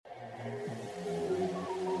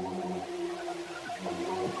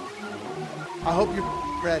I hope you're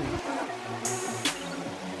ready.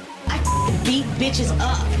 I beat bitches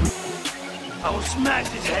up. I will smash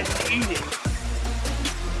his head and eat it.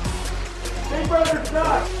 Big brother's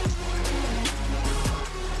not.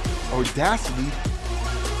 Audacity.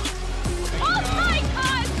 Oh my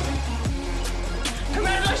God!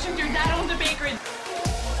 Congratulations, your dad owns a bakery.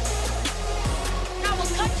 I will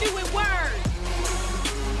cut you with words.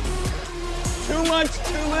 Too much,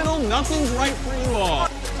 too little, nothing's right for you all.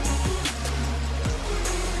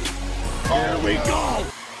 Here we go!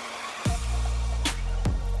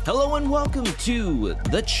 Hello and welcome to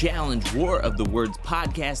the Challenge War of the Words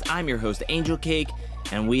podcast. I'm your host, Angel Cake,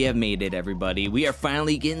 and we have made it, everybody. We are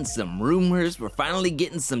finally getting some rumors. We're finally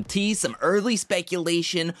getting some tea, some early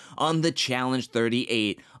speculation on the Challenge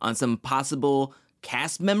 38, on some possible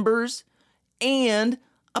cast members, and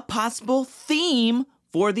a possible theme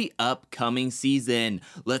for the upcoming season.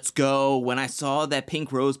 Let's go. When I saw that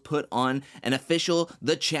Pink Rose put on an official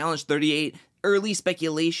The Challenge 38 early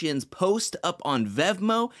speculations post up on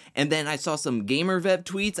Vevmo, and then I saw some GamerVev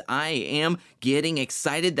tweets, I am getting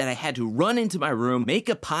excited that I had to run into my room, make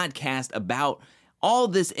a podcast about all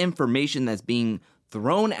this information that's being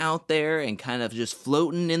thrown out there and kind of just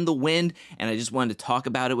floating in the wind, and I just wanted to talk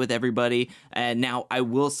about it with everybody. And now I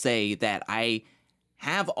will say that I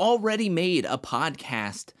have already made a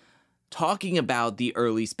podcast talking about the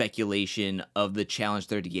early speculation of the Challenge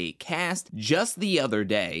 38 cast just the other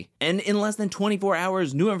day. And in less than 24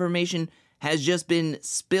 hours, new information has just been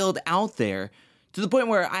spilled out there to the point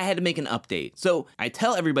where I had to make an update. So I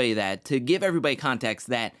tell everybody that to give everybody context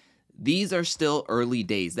that these are still early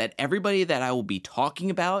days, that everybody that I will be talking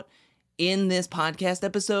about in this podcast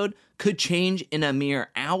episode could change in a mere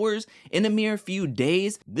hours, in a mere few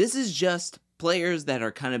days. This is just players that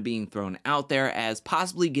are kind of being thrown out there as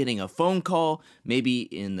possibly getting a phone call, maybe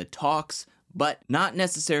in the talks, but not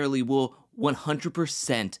necessarily will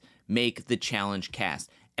 100% make the challenge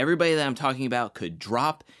cast. Everybody that I'm talking about could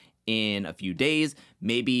drop in a few days,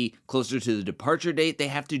 maybe closer to the departure date they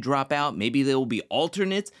have to drop out, maybe they will be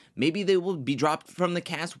alternates, maybe they will be dropped from the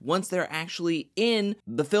cast once they're actually in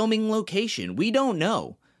the filming location. We don't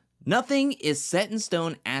know. Nothing is set in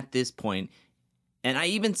stone at this point. And I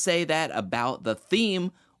even say that about the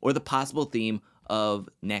theme or the possible theme of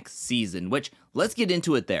next season, which let's get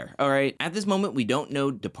into it there. All right. At this moment, we don't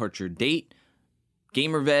know departure date.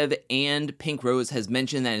 GamerVev and Pink Rose has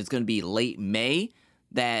mentioned that it's going to be late May,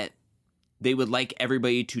 that they would like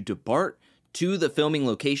everybody to depart to the filming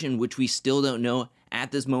location, which we still don't know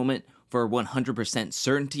at this moment for 100%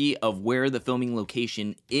 certainty of where the filming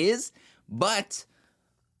location is. But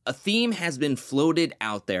a theme has been floated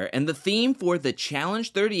out there, and the theme for the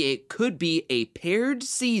Challenge 38 could be a paired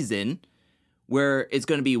season where it's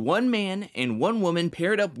going to be one man and one woman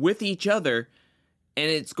paired up with each other, and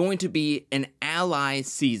it's going to be an ally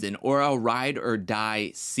season or a ride or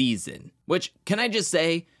die season. Which, can I just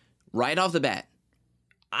say, right off the bat,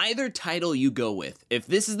 either title you go with, if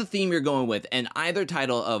this is the theme you're going with, and either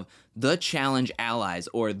title of The Challenge Allies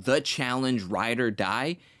or The Challenge Ride or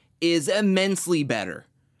Die is immensely better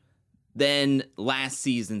than last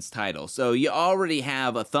season's title. So you already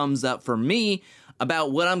have a thumbs up for me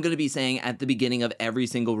about what I'm going to be saying at the beginning of every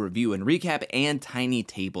single review and recap and Tiny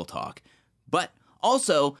Table Talk. But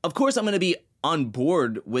also, of course, I'm going to be on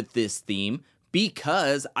board with this theme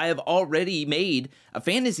because I have already made a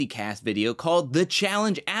fantasy cast video called The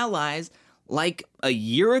Challenge Allies like a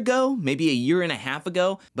year ago, maybe a year and a half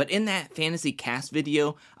ago. But in that fantasy cast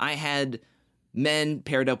video, I had men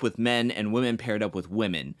paired up with men and women paired up with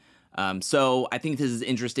women. So I think this is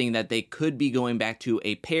interesting that they could be going back to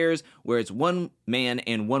a pairs where it's one man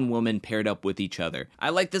and one woman paired up with each other. I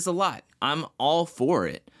like this a lot. I'm all for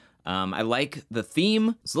it. I like the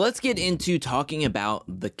theme. So let's get into talking about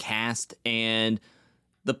the cast and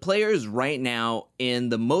the players right now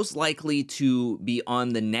and the most likely to be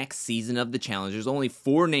on the next season of the challenge. There's only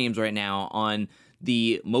 4 names right now on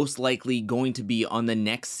the most likely going to be on the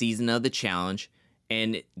next season of the challenge.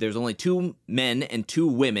 And there's only 2 men and 2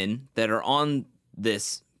 women that are on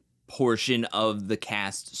this portion of the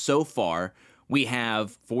cast so far. We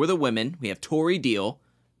have, for the women, we have Tori Deal.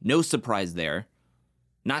 No surprise there.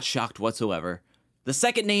 Not shocked whatsoever. The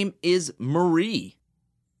second name is Marie.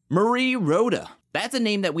 Marie Rhoda. That's a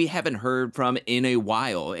name that we haven't heard from in a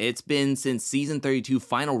while. It's been since Season 32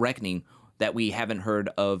 Final Reckoning that we haven't heard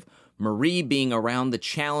of Marie being around the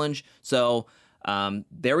challenge. So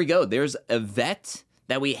there we go. There's Yvette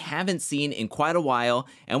that we haven't seen in quite a while,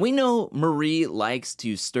 and we know Marie likes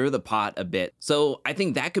to stir the pot a bit, so I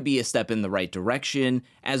think that could be a step in the right direction,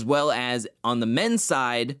 as well as on the men's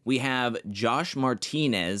side, we have Josh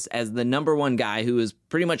Martinez as the number one guy who is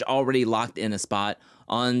pretty much already locked in a spot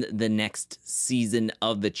on the next season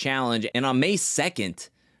of the challenge, and on May 2nd,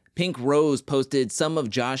 Pink Rose posted some of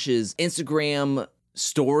Josh's Instagram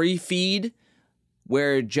story feed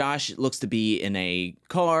where Josh looks to be in a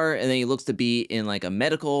car and then he looks to be in like a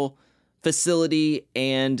medical facility,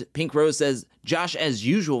 and Pink Rose says, Josh, as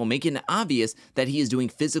usual, making it obvious that he is doing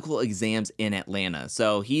physical exams in Atlanta.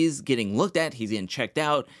 So he's getting looked at, he's getting checked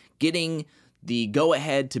out, getting the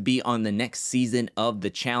go-ahead to be on the next season of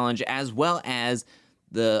the challenge, as well as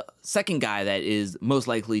the second guy that is most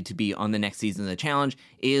likely to be on the next season of the challenge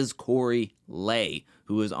is Corey Lay,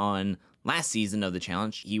 who was on last season of the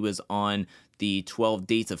challenge. He was on the 12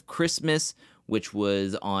 Dates of Christmas, which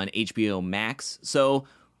was on HBO Max. So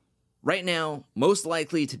right now, most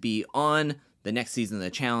likely to be on the next season of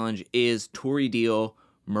the challenge is Tori Deal,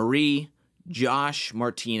 Marie, Josh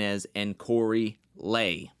Martinez, and Corey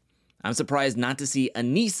Lay. I'm surprised not to see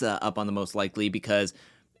Aneesa up on the most likely because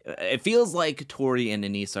it feels like Tori and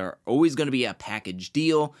Aneesa are always going to be a package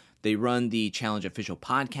deal. They run the Challenge Official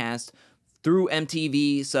podcast through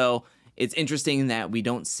MTV, so it's interesting that we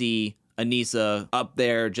don't see Aneesa up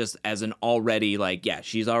there just as an already, like, yeah,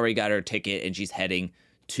 she's already got her ticket and she's heading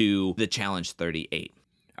to the Challenge 38.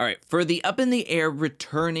 All right, for the Up in the Air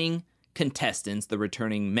returning contestants, the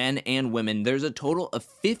returning men and women, there's a total of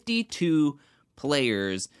 52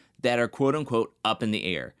 players that are quote-unquote up in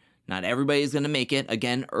the air. Not everybody's going to make it.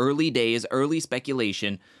 Again, early days, early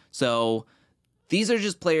speculation. So these are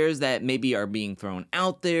just players that maybe are being thrown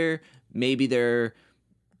out there. Maybe they're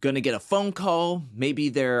going to get a phone call. Maybe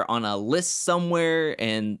they're on a list somewhere,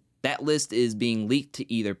 and that list is being leaked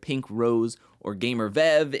to either Pink Rose or Gamer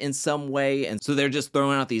Vev in some way. And so they're just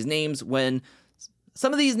throwing out these names when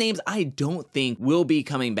some of these names I don't think will be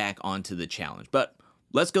coming back onto the challenge. But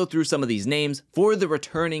let's go through some of these names. For the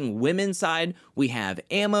returning women's side, we have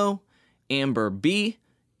Ammo, Amber B,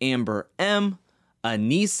 Amber M,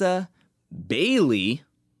 Aneesa, Bailey,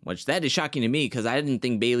 which that is shocking to me because I didn't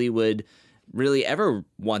think Bailey would really ever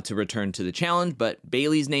want to return to the challenge, but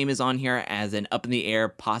Bailey's name is on here as an up in the air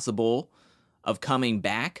possible of coming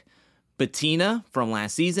back. Bettina from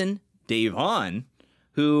last season, Da'Vonne,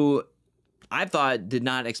 who I thought did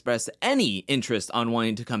not express any interest on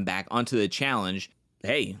wanting to come back onto the challenge.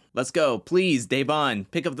 Hey, let's go. Please, Da'Vonne,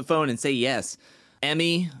 pick up the phone and say yes.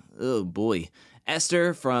 Emmy, oh boy.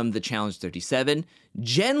 Esther from the Challenge 37.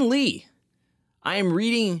 Jen Lee. I am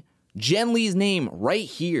reading Jen Lee's name right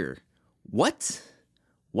here. What?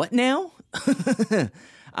 What now?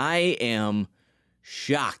 I am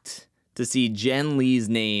shocked to see Jen Lee's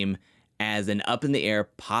name as an up in the air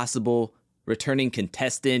possible returning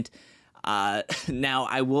contestant. Now,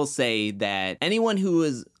 I will say that anyone who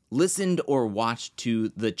has listened or watched to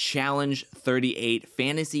the Challenge 38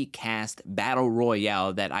 Fantasy Cast Battle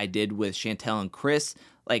Royale that I did with Chantel and Chris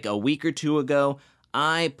like a week or two ago,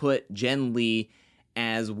 I put Jen Lee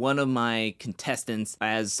as one of my contestants,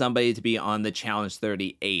 as somebody to be on the Challenge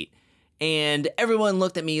 38. And everyone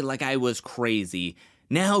looked at me like I was crazy.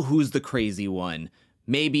 Now who's the crazy one?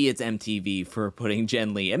 Maybe it's MTV for putting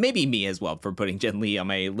Jen Lee, and maybe me as well for putting Jen Lee on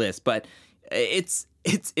my list, but it's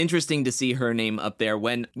interesting to see her name up there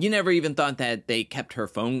when you never even thought that they kept her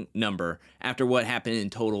phone number after what happened in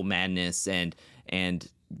Total Madness and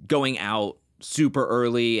going out super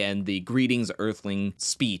early and the Greetings Earthling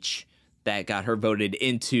speech that got her voted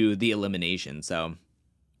into the elimination. So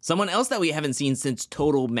someone else that we haven't seen since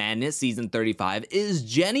Total Madness season 35 is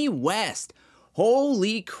Jenny West.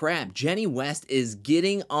 Holy crap, Jenny West is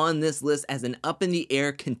getting on this list as an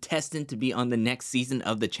up-in-the-air contestant to be on the next season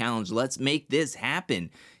of the challenge. Let's make this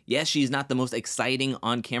happen. Yes, she's not the most exciting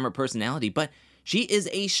on-camera personality, but she is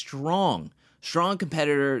a strong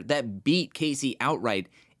competitor that beat Casey outright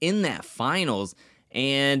in that finals,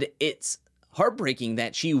 and it's heartbreaking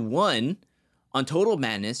that she won on Total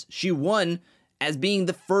Madness. She won as being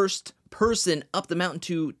the first person up the mountain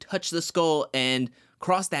to touch the skull and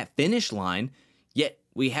cross that finish line, yet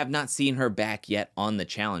we have not seen her back yet on the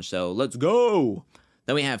challenge, so let's go.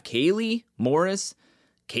 Then we have Kaylee Morris.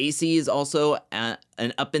 Casey is also an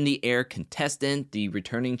up-in-the-air contestant, the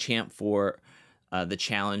returning champ for the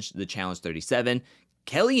Challenge 37.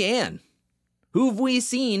 Kellyanne, who have we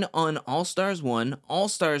seen on All-Stars 1,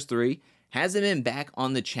 All-Stars 3, hasn't been back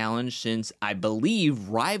on the challenge since, I believe,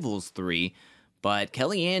 Rivals 3, but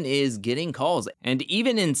Kellyanne is getting calls. And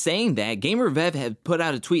even in saying that, Gamer Vev had put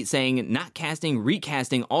out a tweet saying not casting,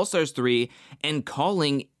 recasting All-Stars 3 and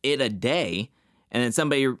calling it a day. And then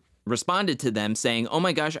somebody responded to them saying, oh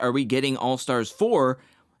my gosh, are we getting All-Stars 4?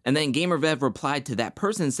 And then GamerVev replied to that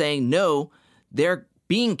person saying, no, they're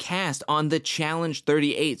being cast on the Challenge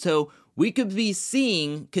 38. So we could be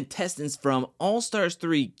seeing contestants from All-Stars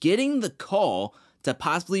 3 getting the call to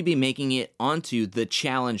possibly be making it onto the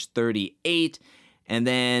Challenge 38. And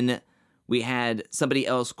then we had somebody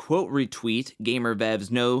else quote retweet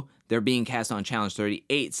GamerVev's no, they're being cast on Challenge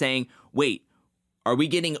 38, saying, wait, are we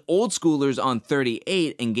getting old schoolers on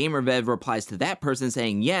 38? And GamerVev replies to that person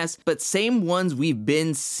saying, yes, but same ones we've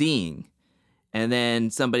been seeing. And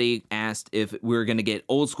then somebody asked if we're going to get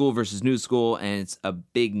old school versus new school, and it's a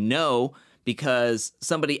big no, because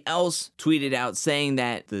somebody else tweeted out saying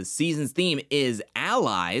that the season's theme is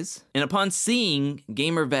allies. And upon seeing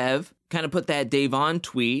GamerVev kind of put that Dave On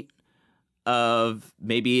tweet of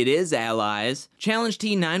maybe it is allies, Challenge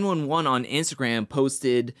T911 on Instagram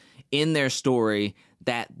posted in their story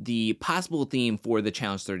that the possible theme for the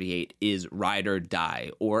Challenge 38 is Ride or Die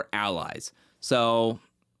or allies. So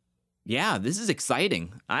yeah, this is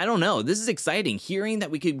exciting. I don't know. This is exciting. Hearing that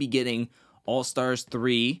we could be getting All-Stars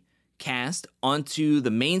 3 cast onto the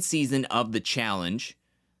main season of the challenge,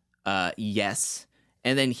 yes.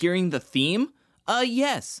 And then hearing the theme,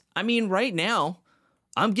 yes. I mean, right now,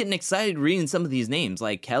 I'm getting excited reading some of these names,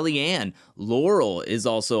 like Kellyanne. Laurel is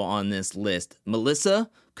also on this list. Melissa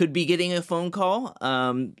could be getting a phone call.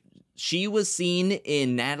 She was seen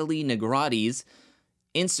in Natalie Negrati's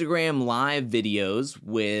Instagram live videos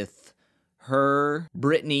with her,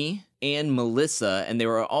 Brittany, and Melissa, and they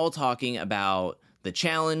were all talking about the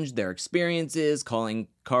challenge, their experiences, calling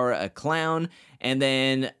Cara a clown, and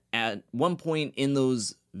then at one point in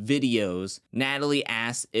those videos, Natalie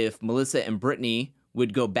asked if Melissa and Brittany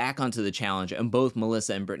would go back onto the challenge, and both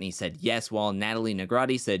Melissa and Brittany said yes, while Natalie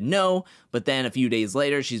Negrati said no. But then a few days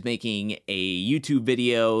later, she's making a YouTube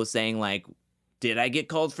video saying, like, did I get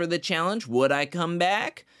called for the challenge? Would I come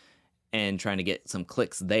back? And trying to get some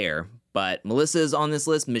clicks there. But Melissa is on this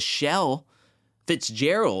list. Michelle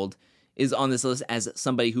Fitzgerald is on this list as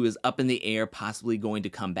somebody who is up in the air, possibly going to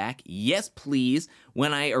come back. Yes, please.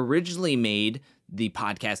 When I originally made the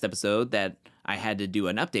podcast episode that I had to do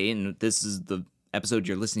an update, and this is the episode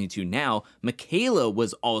you're listening to now, Michaela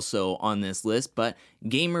was also on this list, but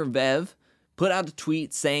GamerVev put out a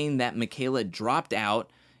tweet saying that Michaela dropped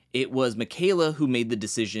out. It was Michaela who made the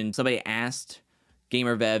decision. Somebody asked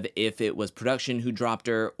GamerVev if it was production who dropped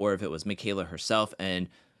her or if it was Michaela herself, and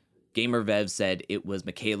GamerVev said it was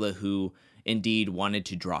Michaela who indeed wanted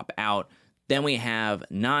to drop out. Then we have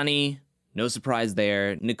Nani, no surprise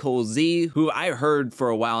there. Nicole Z, who I heard for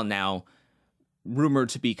a while now rumored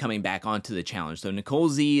to be coming back onto the challenge. So Nicole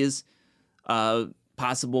Z is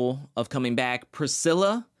possible of coming back.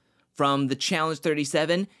 Priscilla from the Challenge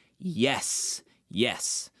 37, yes.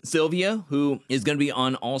 Sylvia, who is going to be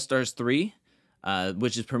on All-Stars 3,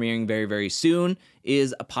 which is premiering very, very soon,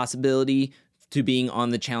 is a possibility to being on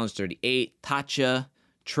the Challenge 38. Tatcha,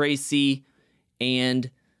 Tracy, and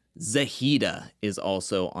Zahida is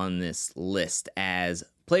also on this list as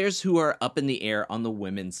players who are up in the air on the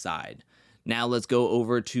women's side. Now let's go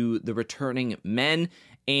over to the returning men,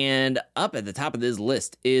 and up at the top of this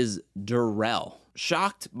list is Darrell.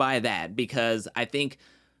 Shocked by that because I think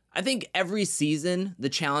every season the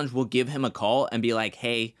challenge will give him a call and be like,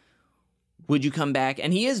 hey, would you come back?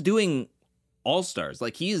 And he is doing All-Stars.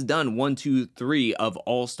 Like, he has done 1, 2, 3 of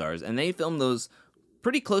All-Stars, and they filmed those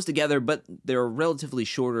pretty close together, but they're relatively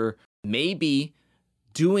shorter. Maybe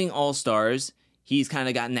doing All-Stars, he's kind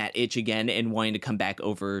of gotten that itch again and wanting to come back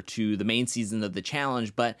over to the main season of the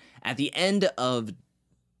challenge. But at the end of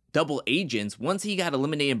Double Agents, once he got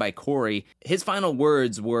eliminated by Corey, his final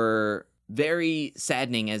words were very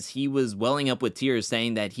saddening as he was welling up with tears,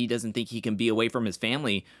 saying that he doesn't think he can be away from his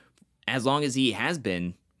family as long as he has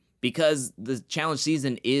been, because the challenge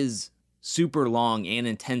season is super long and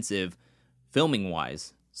intensive filming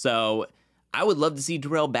wise. So I would love to see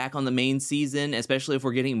Darrell back on the main season, especially if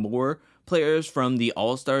we're getting more players from the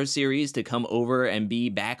All-Star series to come over and be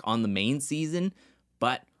back on the main season.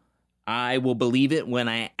 But I will believe it when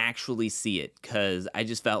I actually see it, because I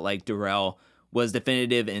just felt like Darrell was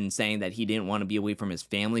definitive in saying that he didn't want to be away from his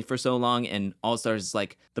family for so long, and All-Stars is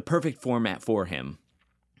like the perfect format for him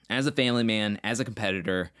as a family man, as a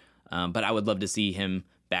competitor. But I would love to see him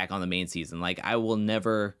back on the main season. Like, I will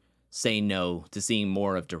never say no to seeing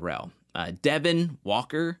more of Darrell. Devin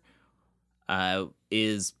Walker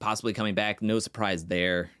is possibly coming back. No surprise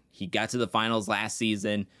there. He got to the finals last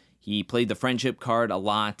season. He played the friendship card a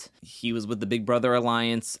lot. He was with the Big Brother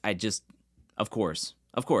Alliance. Of course.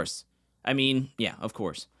 I mean, yeah, of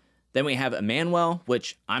course. Then we have Emmanuel,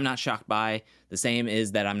 which I'm not shocked by. The same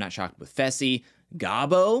is that I'm not shocked with Fessy.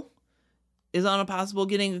 Gabo is on a possible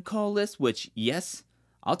getting a call list, which, yes,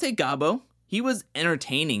 I'll take Gabo. He was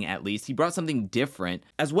entertaining, at least. He brought something different,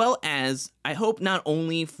 as well as, I hope not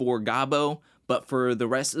only for Gabo, but for the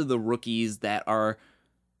rest of the rookies that are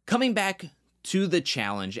coming back to the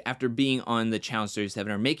challenge after being on the Challenge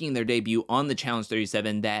 37 or making their debut on the Challenge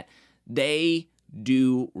 37, that they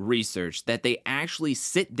do research, that they actually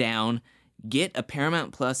sit down, get a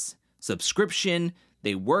Paramount Plus subscription,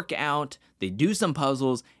 they work out, they do some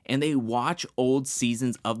puzzles, and they watch old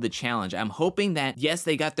seasons of the challenge. I'm hoping that, yes,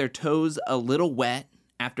 they got their toes a little wet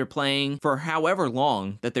after playing for however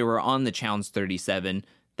long that they were on the Challenge 37,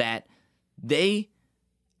 that they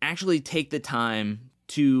actually take the time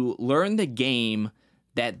to learn the game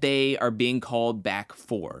that they are being called back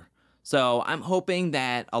for. So I'm hoping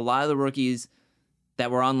that a lot of the rookies that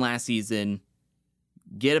were on last season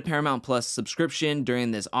get a Paramount Plus subscription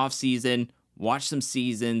during this off season, watch some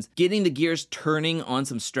seasons, getting the gears turning on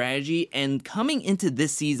some strategy, and coming into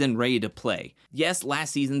this season ready to play. Yes,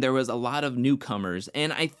 last season there was a lot of newcomers,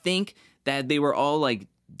 and I think that they were all like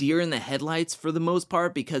deer in the headlights for the most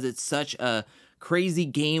part because it's such a crazy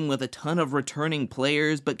game with a ton of returning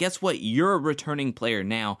players. But guess what? You're a returning player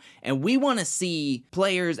now, and we want to see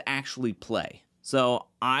players actually play. So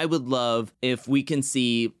I would love if we can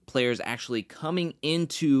see players actually coming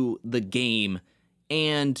into the game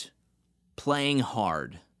and playing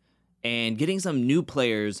hard and getting some new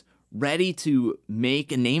players ready to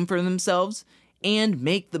make a name for themselves and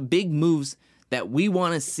make the big moves that we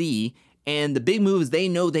want to see and the big moves they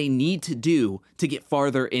know they need to do to get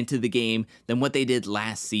farther into the game than what they did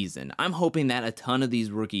last season. I'm hoping that a ton of these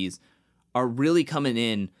rookies are really coming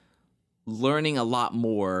in learning a lot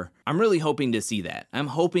more. I'm really hoping to see that. I'm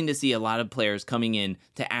hoping to see a lot of players coming in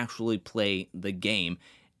to actually play the game,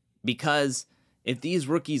 because if these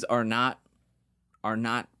rookies are not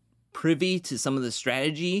privy to some of the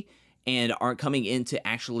strategy and aren't coming in to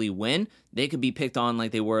actually win, they could be picked on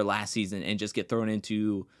like they were last season and just get thrown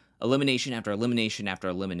into elimination after elimination after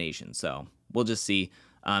elimination. So we'll just see.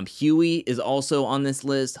 Huey is also on this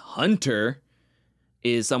list. Hunter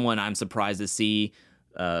is someone I'm surprised to see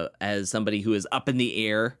as somebody who is up in the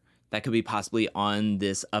air that could be possibly on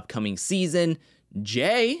this upcoming season.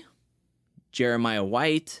 Jay, Jeremiah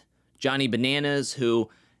White, Johnny Bananas, who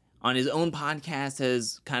on his own podcast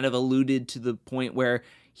has kind of alluded to the point where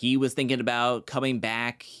he was thinking about coming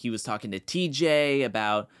back. He was talking to TJ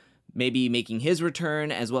about maybe making his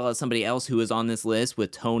return, as well as somebody else who is on this list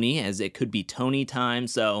with Tony, as it could be Tony time.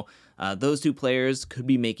 So those two players could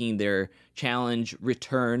be making their challenge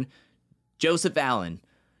return. Joseph Allen.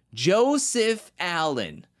 Joseph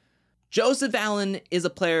Allen is a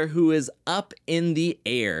player who is up in the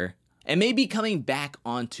air and may be coming back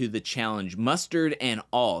onto the challenge, mustard and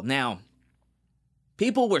all. Now,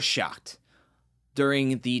 people were shocked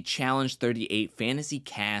during the Challenge 38 Fantasy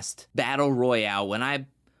Cast Battle Royale when I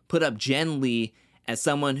put up Jen Lee as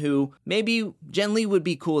someone who maybe Jen Lee would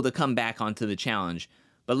be cool to come back onto the challenge.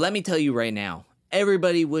 But let me tell you right now,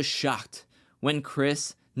 everybody was shocked when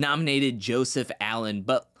Chris nominated Joseph Allen.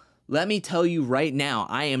 But let me tell you right now,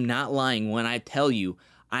 I am not lying when I tell you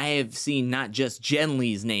I have seen not just Jen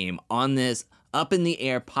Lee's name on this up in the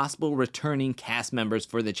air possible returning cast members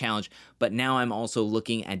for the challenge, but now I'm also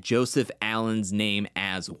looking at Joseph Allen's name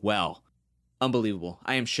as well. Unbelievable.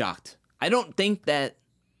 I am shocked. I don't think that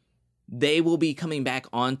they will be coming back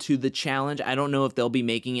onto the challenge. I don't know if they'll be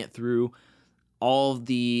making it through all of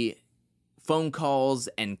the phone calls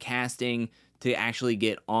and casting to actually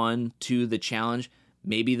get on to the challenge.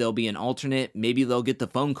 Maybe they'll be an alternate. Maybe they'll get the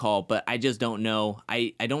phone call, but I just don't know.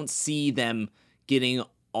 I don't see them getting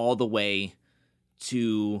all the way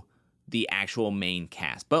to the actual main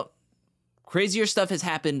cast. But crazier stuff has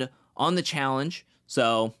happened on the challenge,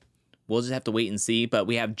 so we'll just have to wait and see. But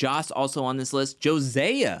we have Joss also on this list.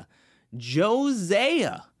 Josiah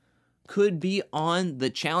could be on the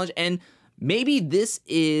challenge, and maybe this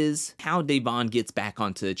is how Devon gets back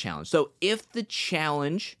onto the challenge. So if the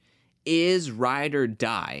challenge is ride or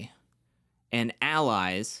die and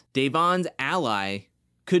allies, Devon's ally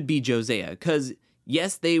could be Josiah, because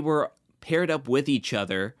yes, they were paired up with each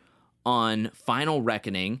other on Final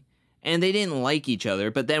Reckoning and they didn't like each other,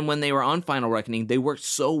 but then when they were on Final Reckoning, they worked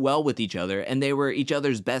so well with each other and they were each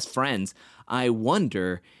other's best friends. I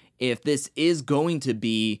wonder if this is going to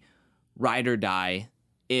be ride or die.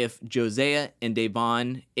 If Josiah and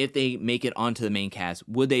Devon, if they make it onto the main cast,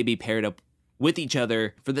 would they be paired up with each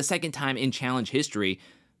other for the second time in challenge history,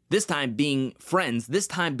 this time being friends, this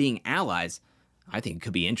time being allies? I think it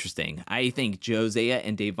could be interesting. I think Josiah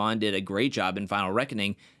and Devon did a great job in Final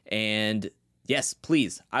Reckoning, and yes,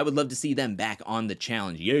 please, I would love to see them back on the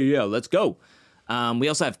challenge. Yeah, let's go. We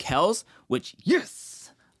also have Kells, which,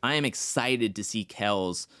 yes, I am excited to see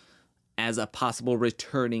Kells as a possible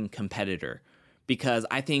returning competitor because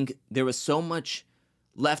I think there was so much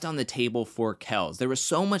left on the table for Kells. There was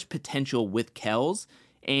so much potential with Kells,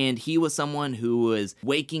 and he was someone who was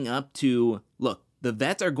waking up to, look, the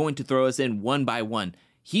vets are going to throw us in one by one.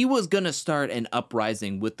 He was going to start an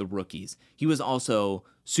uprising with the rookies. He was also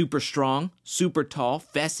super strong, super tall.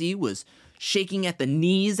 Fessy was shaking at the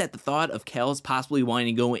knees at the thought of Kells possibly wanting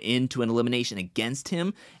to go into an elimination against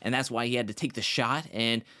him, and that's why he had to take the shot,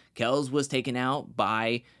 and Kells was taken out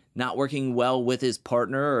by not working well with his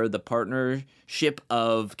partner, or the partnership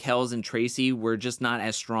of Kells and Tracy were just not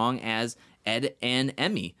as strong as Ed and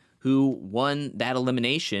Emmy, who won that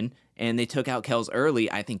elimination, and they took out Kells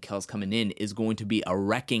early. I think Kells coming in is going to be a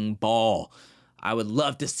wrecking ball. I would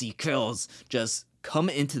love to see Kells just come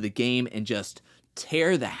into the game and just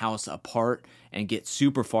tear the house apart and get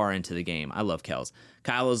super far into the game. I love Kells.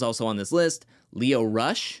 Kyle is also on this list. Leo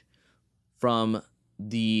Rush from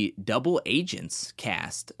the Double Agents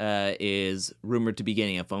cast is rumored to be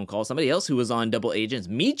getting a phone call. Somebody else who was on Double Agents,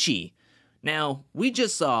 Michi. Now, we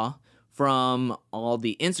just saw from all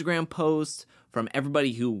the Instagram posts, from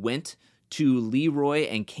everybody who went to Leroy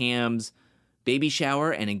and Cam's baby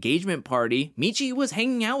shower and engagement party, Michi was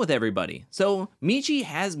hanging out with everybody. So Michi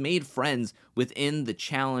has made friends within the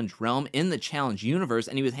challenge realm, in the challenge universe,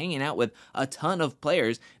 and he was hanging out with a ton of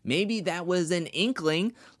players. Maybe that was an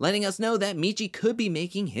inkling letting us know that Michi could be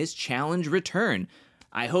making his challenge return.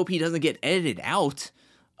 I hope he doesn't get edited out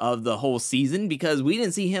of the whole season because we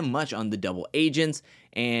didn't see him much on the Double Agents,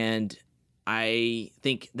 and I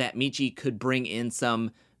think that Michi could bring in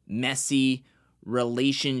some messy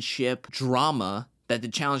relationship drama that the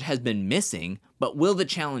challenge has been missing. But will the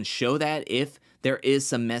challenge show that if there is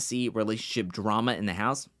some messy relationship drama in the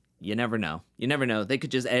house? You never know. You never know. They could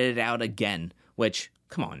just edit it out again, which,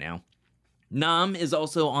 come on now. Nam is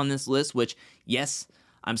also on this list, which, yes,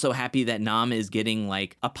 I'm so happy that Nam is getting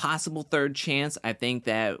like a possible third chance. I think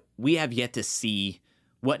that we have yet to see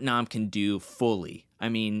what Nam can do fully. I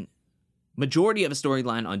mean, majority of a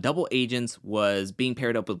storyline on Double Agents was being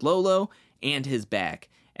paired up with Lolo and his back.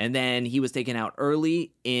 And then he was taken out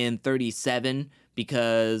early in 37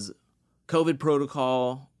 because COVID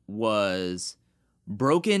protocol was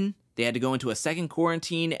broken. They had to go into a second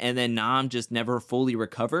quarantine, and then Nam just never fully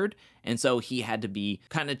recovered. And so he had to be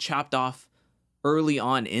kind of chopped off early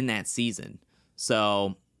on in that season.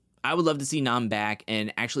 So I would love to see Nam back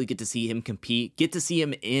and actually get to see him compete, get to see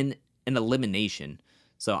him in an elimination.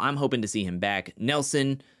 So I'm hoping to see him back.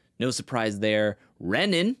 Nelson, no surprise there.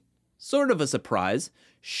 Renan, sort of a surprise.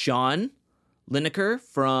 Sean Lineker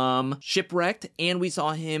from Shipwrecked, and we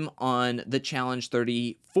saw him on the Challenge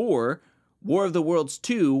 34, War of the Worlds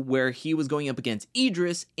 2, where he was going up against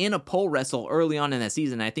Idris in a pole wrestle early on in that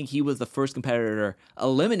season. I think he was the first competitor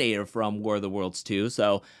eliminated from War of the Worlds 2,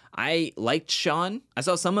 so I liked Sean. I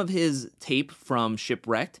saw some of his tape from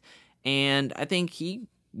Shipwrecked, and I think he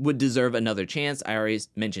would deserve another chance. I already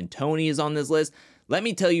mentioned Tony is on this list. Let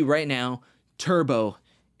me tell you right now, Turbo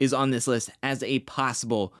is on this list as a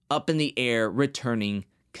possible up-in-the-air returning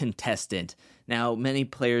contestant. Now, many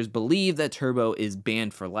players believe that Turbo is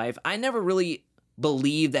banned for life. I never really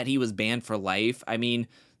believed that he was banned for life. I mean,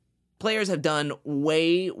 players have done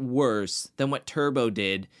way worse than what Turbo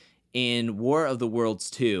did in War of the Worlds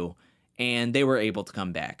 2, and they were able to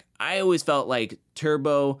come back. I always felt like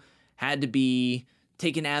Turbo had to be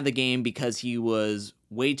taken out of the game because he was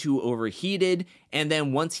way too overheated, and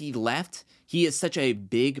then once he left, he is such a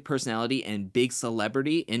big personality and big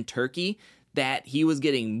celebrity in Turkey that he was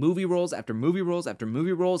getting movie roles after movie roles after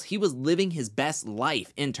movie roles. He was living his best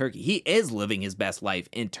life in Turkey. He is living his best life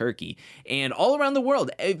in Turkey and all around the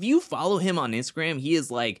world. If you follow him on Instagram, he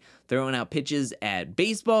is like throwing out pitches at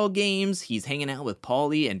baseball games. He's hanging out with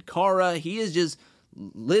Paulie and Cara. He is just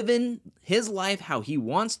living his life how he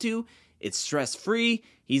wants to. It's stress-free.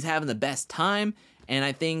 He's having the best time. And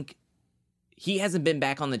I think he hasn't been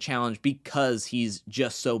back on the challenge because he's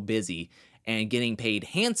just so busy and getting paid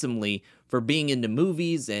handsomely for being into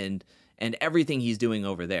movies and everything he's doing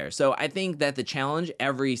over there. So I think that the challenge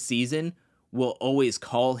every season will always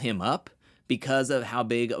call him up because of how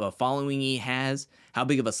big of a following he has, how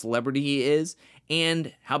big of a celebrity he is,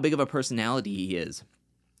 and how big of a personality he is.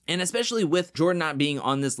 And especially with Jordan not being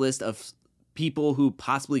on this list of people who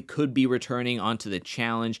possibly could be returning onto the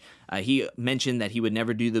challenge. He mentioned that he would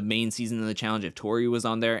never do the main season of the challenge if Tori was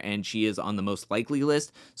on there, and she is on the most likely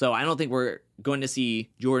list. So I don't think we're going to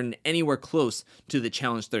see Jordan anywhere close to the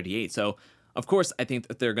Challenge 38. So, of course, I think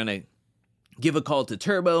that they're going to give a call to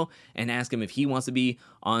Turbo and ask him if he wants to be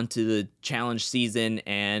onto the challenge season.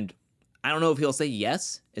 And I don't know if he'll say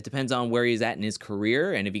yes. It depends on where he's at in his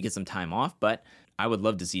career and if he gets some time off, but I would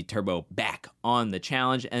love to see Turbo back on the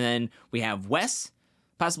challenge. And then we have Wes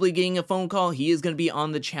possibly getting a phone call. He is going to be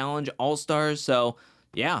on the challenge All-Stars. So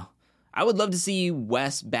yeah, I would love to see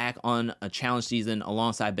Wes back on a challenge season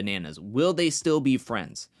alongside Bananas. Will they still be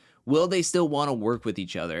friends? Will they still want to work with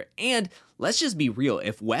each other? And let's just be real.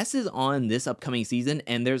 If Wes is on this upcoming season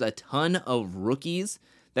and there's a ton of rookies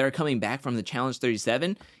that are coming back from the Challenge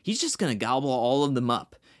 37, he's just going to gobble all of them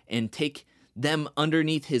up and take them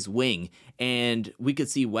underneath his wing. And we could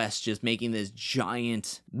see Wes just making this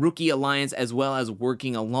giant rookie alliance as well as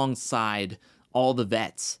working alongside all the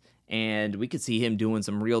vets. And we could see him doing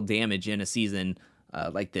some real damage in a season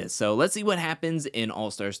like this. So let's see what happens in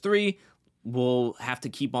All-Stars 3. We'll have to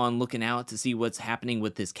keep on looking out to see what's happening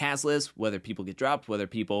with this cast list, whether people get dropped, whether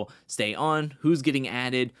people stay on, who's getting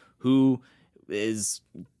added, who is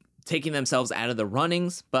taking themselves out of the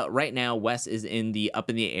runnings. But right now, Wes is in the Up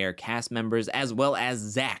in the Air cast members, as well as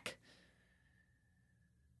Zach.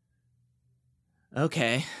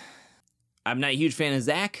 Okay. I'm not a huge fan of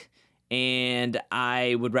Zach, and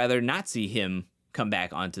I would rather not see him come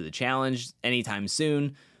back onto the challenge anytime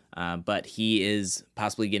soon. But he is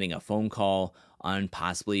possibly getting a phone call on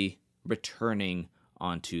possibly returning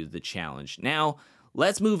onto the challenge. Now,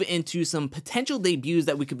 let's move into some potential debuts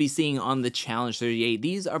that we could be seeing on the Challenge 38.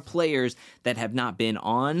 These are players that have not been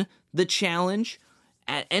on the challenge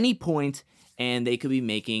at any point, and they could be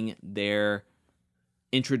making their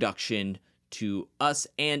introduction to us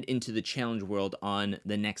and into the challenge world on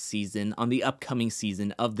the next season, on the upcoming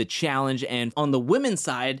season of the challenge. And on the women's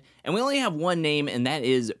side, and we only have one name, and that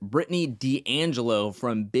is Brittany D'Angelo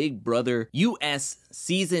from Big Brother US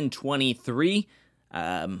Season 23.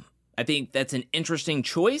 I think that's an interesting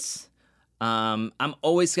choice. I'm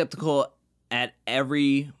always skeptical at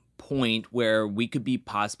every point where we could be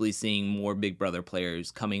possibly seeing more Big Brother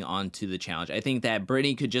players coming onto the challenge. I think that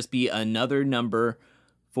Brittany could just be another number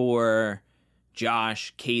for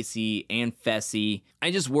Josh, Casey, and Fessy. I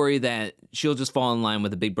just worry that she'll just fall in line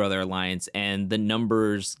with the Big Brother Alliance, and the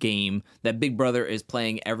numbers game that Big Brother is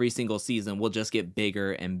playing every single season will just get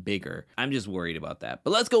bigger and bigger. I'm just worried about that.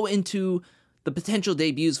 But let's go into the potential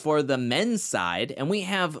debuts for the men's side, and we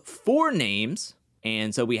have 4 names.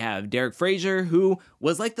 And so we have Derek Frazier, who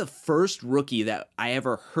was like the first rookie that I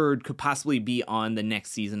ever heard could possibly be on the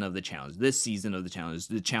next season of the challenge, this season of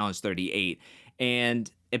the Challenge 38. And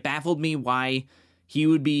it baffled me why he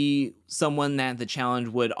would be someone that the challenge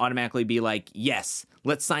would automatically be like, yes,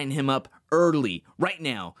 let's sign him up early, right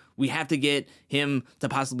now. We have to get him to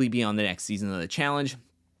possibly be on the next season of the challenge.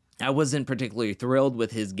 I wasn't particularly thrilled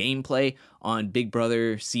with his gameplay on Big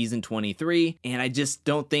Brother Season 23, and I just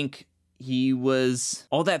don't think he was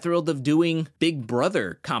all that thrilled of doing Big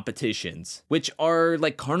Brother competitions, which are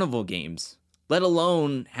like carnival games, let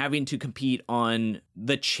alone having to compete on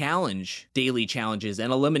the challenge, daily challenges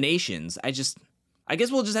and eliminations. I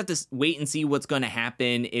guess we'll just have to wait and see what's going to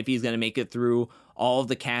happen, if he's going to make it through all of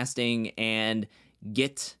the casting and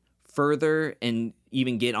get further and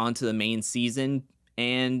even get onto the main season.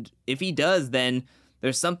 And if he does, then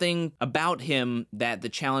there's something about him that the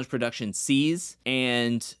challenge production sees,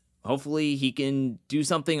 and hopefully he can do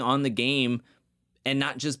something on the game and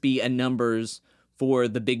not just be a numbers for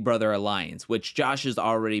the Big Brother Alliance, which Josh has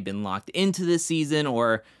already been locked into this season,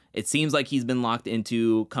 or it seems like he's been locked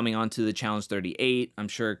into coming onto the Challenge 38. I'm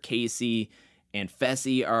sure Casey and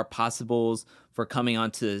Fessy are possibles for coming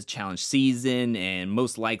onto the challenge season, and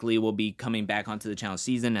most likely will be coming back onto the challenge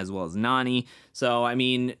season, as well as Nany. So, I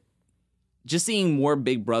mean, just seeing more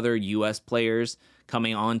Big Brother US players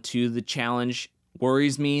coming onto the challenge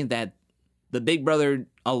worries me, that the Big Brother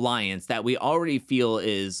Alliance that we already feel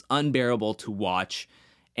is unbearable to watch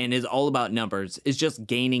and is all about numbers is just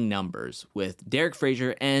gaining numbers, with Derek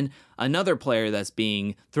Frazier and another player that's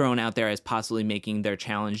being thrown out there as possibly making their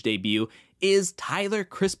challenge debut is Tyler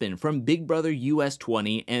Crispin from Big Brother US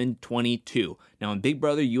 20 and 22. Now in Big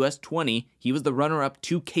Brother US 20, he was the runner-up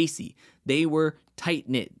to Casey. They were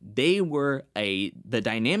tight-knit. They were the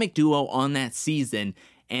dynamic duo on that season,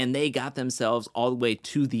 and they got themselves all the way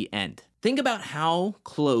to the end. Think about how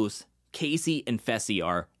close Casey and Fessy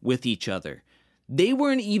are with each other. They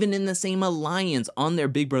weren't even in the same alliance on their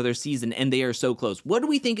Big Brother season, and they are so close. What do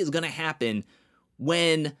we think is going to happen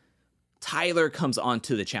when Tyler comes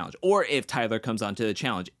onto the challenge? Or if Tyler comes onto the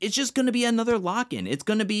challenge, it's just going to be another lock-in. It's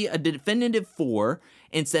going to be a definitive 4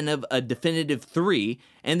 instead of a definitive 3,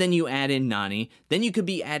 and then you add in Nany. Then you could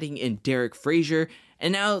be adding in Derek Frazier,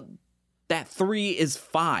 and now that 3 is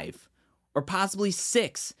 5, or possibly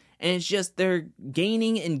 6. And it's just they're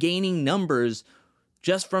gaining and gaining numbers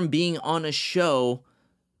just from being on a show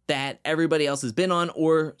that everybody else has been on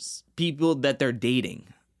or people that they're dating.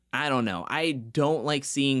 I don't know. I don't like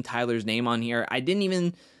seeing Tyler's name on here. I didn't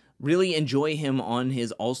even really enjoy him on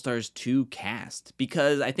his All-Stars 2 cast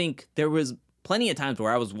because I think there was plenty of times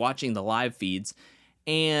where I was watching the live feeds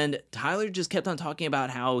and Tyler just kept on talking about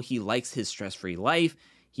how he likes his stress-free life.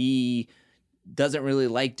 He doesn't really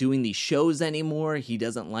like doing these shows anymore. He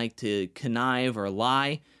doesn't like to connive or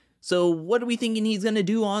lie. So what are we thinking he's going to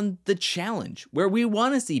do on The Challenge, where we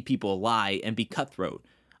want to see people lie and be cutthroat?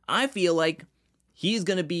 I feel like he's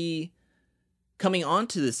going to be coming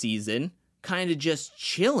onto the season kind of just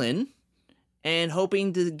chilling and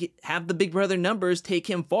hoping to have the Big Brother numbers take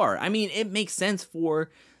him far. I mean, it makes sense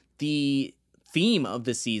for the theme of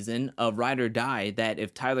the season of Ride or Die that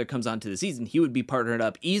if Tyler comes onto the season, he would be partnered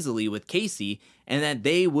up easily with Casey and that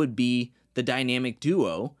they would be the dynamic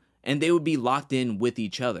duo and they would be locked in with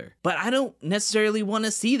each other. But I don't necessarily want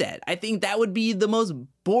to see that. I think that would be the most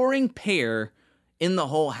boring pair in the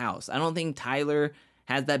whole house. I don't think Tyler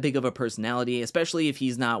has that big of a personality, especially if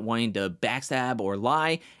he's not wanting to backstab or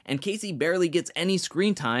lie, and Casey barely gets any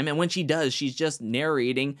screen time, and when she does, she's just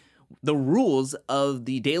narrating the rules of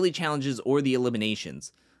the daily challenges or the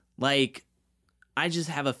eliminations. Like, I just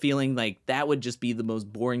have a feeling like that would just be the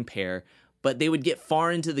most boring pair, but they would get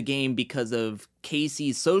far into the game because of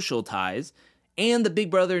Casey's social ties and the Big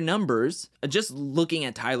Brother numbers. Just looking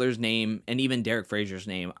at Tyler's name and even Derek Frazier's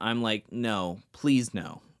name, I'm like, no, please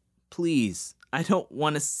no. Please, I don't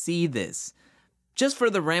want to see this. Just for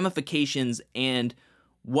the ramifications and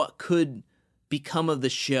what could become of the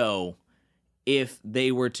show if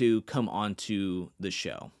they were to come onto the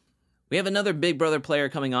show. We have another Big Brother player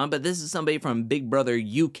coming on, but this is somebody from Big Brother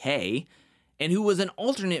UK, and who was an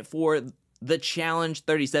alternate for the Challenge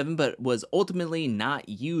 37, but was ultimately not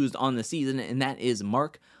used on the season, and that is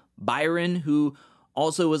Mark Byron, who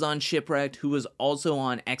also was on Shipwrecked, who was also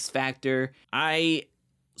on X Factor. I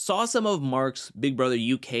saw some of Mark's Big Brother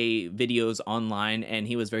UK videos online, and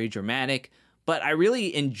he was very dramatic, but I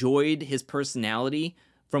really enjoyed his personality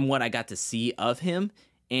from what I got to see of him,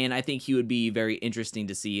 and I think he would be very interesting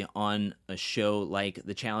to see on a show like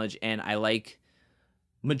The Challenge, and I like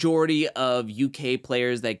majority of UK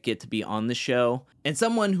players that get to be on the show, and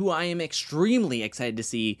someone who I am extremely excited to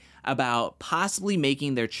see about possibly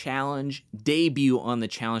making their challenge debut on the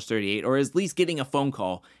Challenge 38, or at least getting a phone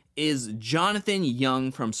call, is Jonathan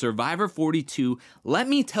Young from Survivor 42. Let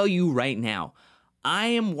me tell you right now, I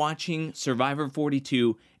am watching Survivor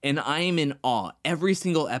 42 and I am in awe every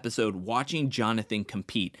single episode watching Jonathan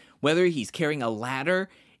compete. Whether he's carrying a ladder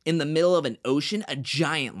in the middle of an ocean, a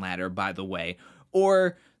giant ladder by the way,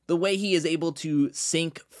 or the way he is able to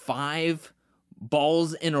sink 5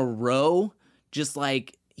 balls in a row, just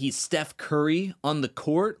like he's Steph Curry on the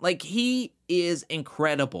court. Like, he is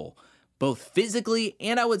incredible, both physically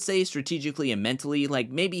and I would say strategically and mentally. Like,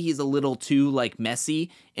 maybe he's a little too like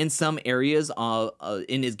messy in some areas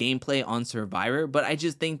in his gameplay on Survivor, but I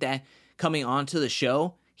just think that coming onto the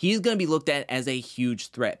show, he's going to be looked at as a huge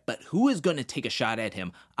threat. But who is going to take a shot at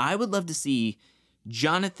him? I would love to see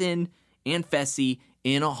Jonathan and Fessy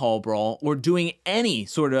in a hall brawl or doing any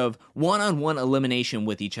sort of one-on-one elimination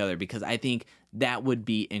with each other, because I think that would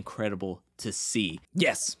be incredible to see.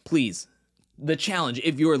 Yes, please. The Challenge,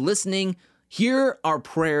 if you're listening, hear our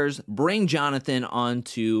prayers, bring Jonathan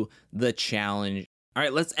onto The Challenge. All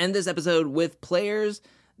right, let's end this episode with players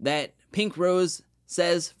that Pink Rose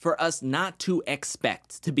says for us not to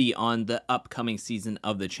expect to be on the upcoming season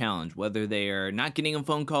of The Challenge, whether they are not getting a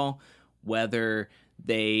phone call, whether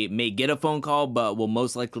they may get a phone call but will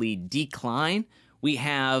most likely decline. We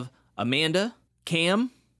have Amanda, Cam,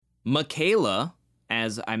 Michaela,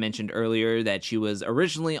 as I mentioned earlier, that she was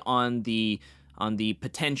originally on the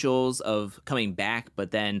potentials of coming back, but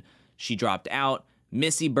then she dropped out.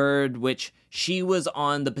 Missy Bird, which she was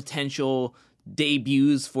on the potential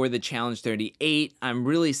debuts for the Challenge 38. I'm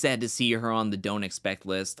really sad to see her on the Don't Expect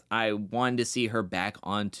list. I wanted to see her back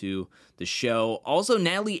onto the show. Also,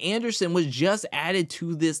 Natalie Anderson was just added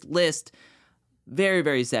to this list. Very,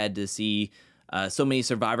 very sad to see so many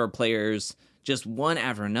Survivor players, just one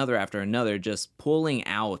after another, just pulling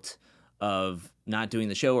out of not doing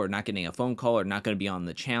the show or not getting a phone call or not going to be on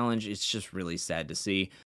the Challenge. It's just really sad to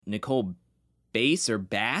see. Nicole Bass,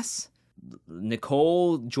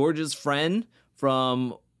 Nicole, George's friend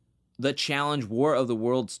from the Challenge War of the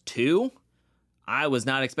Worlds 2. I was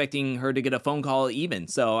not expecting her to get a phone call even,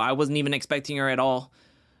 so I wasn't even expecting her at all.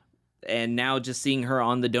 And now just seeing her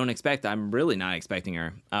on the Don't Expect, I'm really not expecting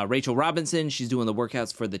her. Rachel Robinson, she's doing the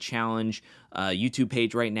workouts for the Challenge YouTube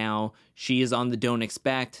page right now. She is on the Don't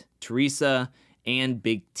Expect. Teresa and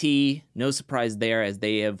Big T, no surprise there, as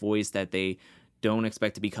they have voiced that they don't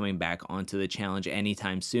expect to be coming back onto the challenge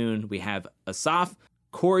anytime soon. We have Asaf,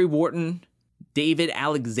 Corey Wharton, David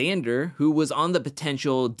Alexander, who was on the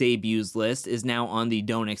potential debuts list, is now on the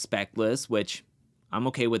don't expect list, which I'm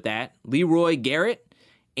okay with that. Leroy Garrett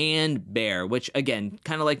and Bear, which again,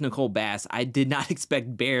 kind of like Nicole Bass, I did not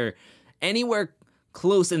expect Bear anywhere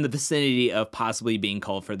close in the vicinity of possibly being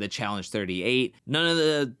called for the Challenge 38. None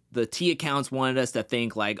of the T accounts wanted us to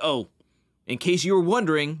think like, oh, in case you were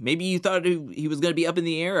wondering, maybe you thought he was going to be up in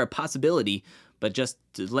the air, a possibility, but just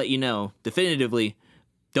to let you know, definitively,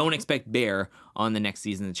 don't expect Bear on the next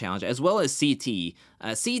season of the challenge, as well as CT.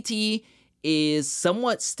 CT is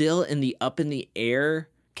somewhat still in the up in the air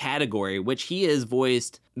category, which he has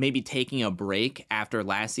voiced maybe taking a break after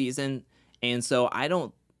last season. And so I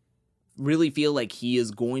don't really feel like he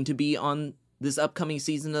is going to be on this upcoming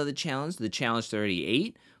season of the Challenge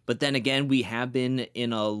 38. But then again, we have been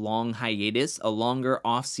in a long hiatus, a longer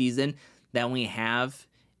off season than we have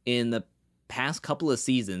in the past couple of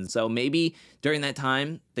seasons. So maybe during that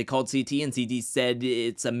time they called CT and CT said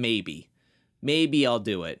it's a maybe. Maybe I'll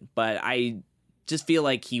do it. But I just feel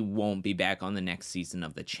like he won't be back on the next season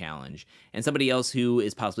of the Challenge. And somebody else who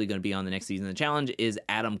is possibly going to be on the next season of the Challenge is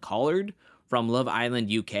Adam Collard from Love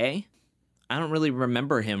Island UK. I don't really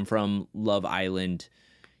remember him from Love Island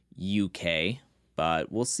UK,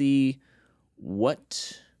 but we'll see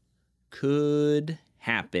what could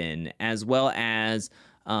happen, as well as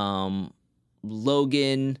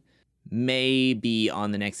Logan may be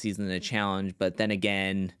on the next season of the Challenge, but then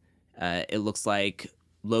again, it looks like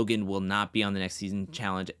Logan will not be on the next season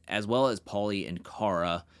challenge, as well as Paulie and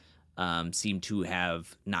Cara seem to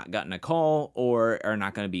have not gotten a call or are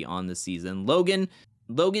not going to be on the season. Logan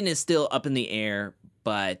is still up in the air,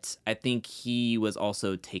 but I think he was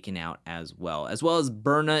also taken out as well as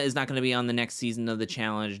Berna is not going to be on the next season of the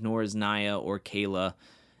challenge, nor is Naya or Kayla,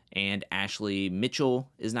 and Ashley Mitchell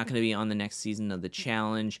is not going to be on the next season of the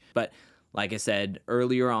challenge. But like I said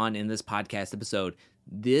earlier on in this podcast episode,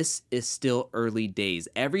 this is still early days.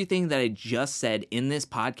 Everything that I just said in this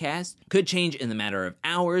podcast could change in the matter of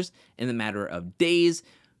hours, in the matter of days,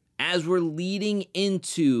 as we're leading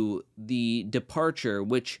into the departure,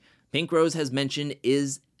 which Pink Rose has mentioned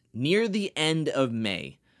is near the end of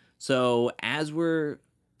May. So as we're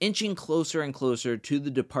inching closer and closer to the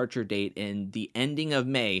departure date and the ending of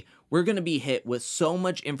May, we're going to be hit with so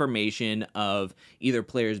much information of either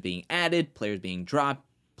players being added, players being dropped,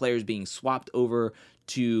 players being swapped over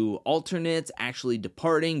to alternates, actually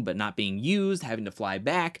departing but not being used, having to fly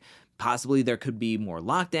back. Possibly there could be more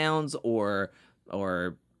lockdowns or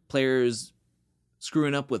players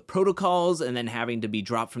screwing up with protocols and then having to be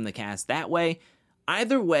dropped from the cast that way.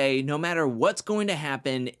 Either way, no matter what's going to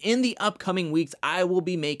happen in the upcoming weeks, I will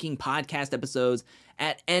be making podcast episodes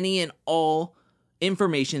at any and all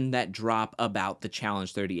information that drop about the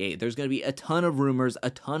Challenge 38. There's going to be a ton of rumors, a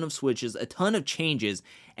ton of switches, a ton of changes,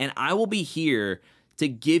 and I will be here to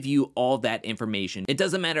give you all that information. It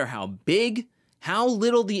doesn't matter how big, how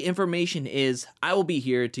little the information is, I will be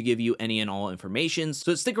here to give you any and all information.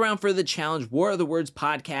 So stick around for the Challenge War of the Words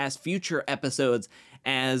podcast, future episodes,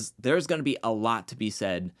 as there's going to be a lot to be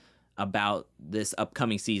said about this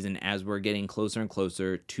upcoming season as we're getting closer and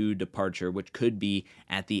closer to departure, which could be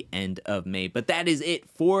at the end of May. But that is it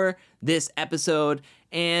for this episode.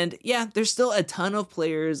 And yeah, there's still a ton of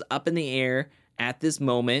players up in the air at this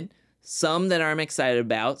moment. Some that I'm excited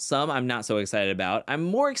about, some I'm not so excited about. I'm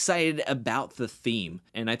more excited about the theme,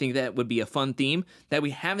 and I think that would be a fun theme that we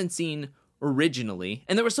haven't seen originally.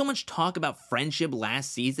 And there was so much talk about friendship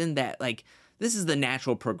last season that, like, this is the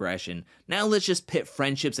natural progression. Now let's just pit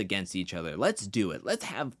friendships against each other. Let's do it. Let's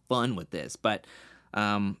have fun with this. But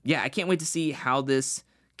yeah, I can't wait to see how this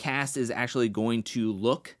cast is actually going to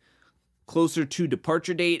look closer to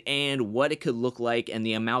departure date and what it could look like and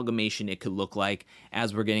the amalgamation it could look like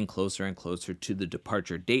as we're getting closer and closer to the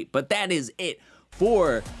departure date. But that is it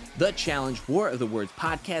for the Challenge War of the Words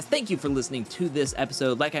podcast. Thank you for listening to this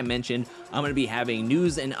episode. Like I mentioned, I'm going to be having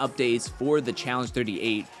news and updates for the Challenge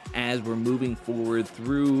 38 as we're moving forward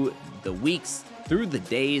through the weeks, through the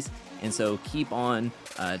days. And so keep on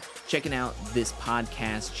checking out this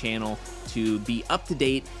podcast channel to be up to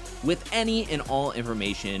date with any and all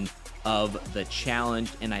information of the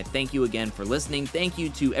challenge. And I thank you again for listening. Thank you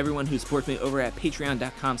to everyone who supports me over at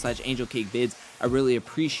patreon.com/angelcakevids. I really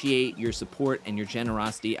appreciate your support and your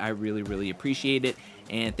generosity. I really, really appreciate it.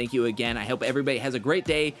 And thank you again. I hope everybody has a great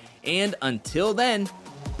day. And until then,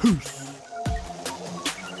 peace.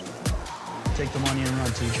 Take the money and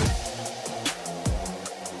run, teacher.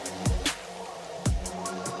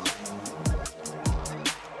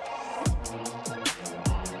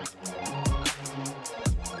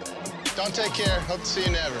 Y'all take care. Hope to see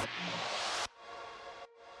you never.